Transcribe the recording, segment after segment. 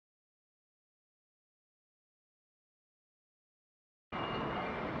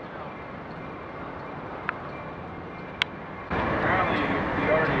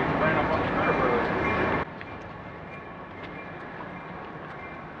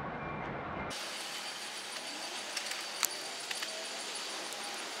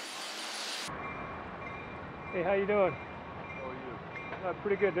Hey, how you doing? How are you?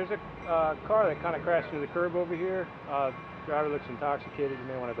 Pretty good. There's a car that kind of crashed into the curb over here. Driver looks intoxicated. You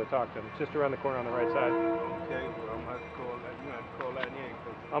may want to go talk to him. It's just around the corner on the right side. Okay, well, I'm going to have to call that. You have to call that in.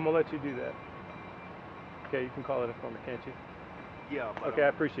 I'm going to let you do that. Okay, you can call it in for me, can't you? Yeah. But okay, I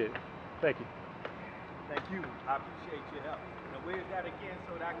appreciate it. Thank you. Thank you. I appreciate your help. Now, where's that again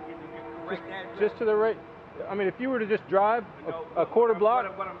so that I can get the correct address? Just to the right. I mean, if you were to just drive a quarter block.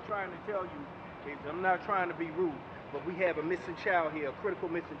 What I'm trying to tell you is I'm not trying to be rude, but we have a missing child here, a critical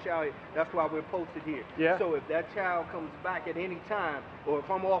missing child here. That's why we're posted here. Yeah. So if that child comes back at any time, or if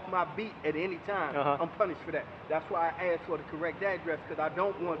I'm off my beat at any time, I'm punished for that. That's why I asked for the correct address, because I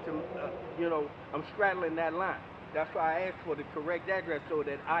don't want to, I'm straddling that line. That's why I asked for the correct address so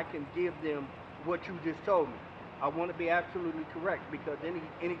that I can give them what you just told me. I want to be absolutely correct, because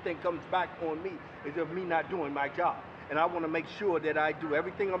anything comes back on me is of me not doing my job. And I want to make sure that I do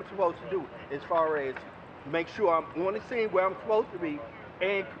everything I'm supposed to do, as far as make sure I'm on the scene where I'm supposed to be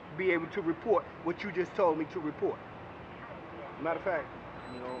and be able to report what you just told me to report. Matter of fact,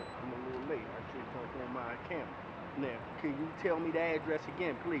 I'm a little late. I should talk on my camera. Now, can you tell me the address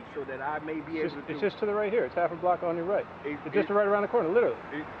again, please, so that I may be able to do it? It's just to the right here. It's half a block on your right. It's just right around the corner, literally.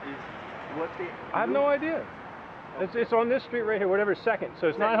 What's it? I have no idea. It's on this street right here, whatever, 2nd. So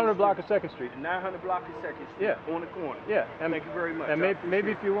it's 900 block of 2nd Street. 900 block of 2nd Street. Yeah. On the corner. Yeah. Thank you very much. And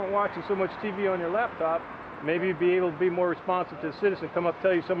maybe if you weren't watching so much TV on your laptop, maybe you'd be able to be more responsive to the citizen, come up,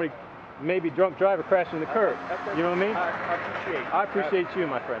 tell you somebody, maybe drunk driver crashed in the curb. You know what I mean? I appreciate it. I appreciate you,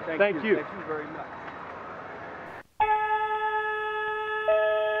 my friend. Thank you. Thank you very much.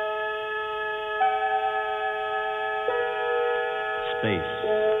 Space,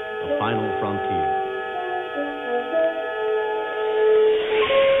 the final frontier.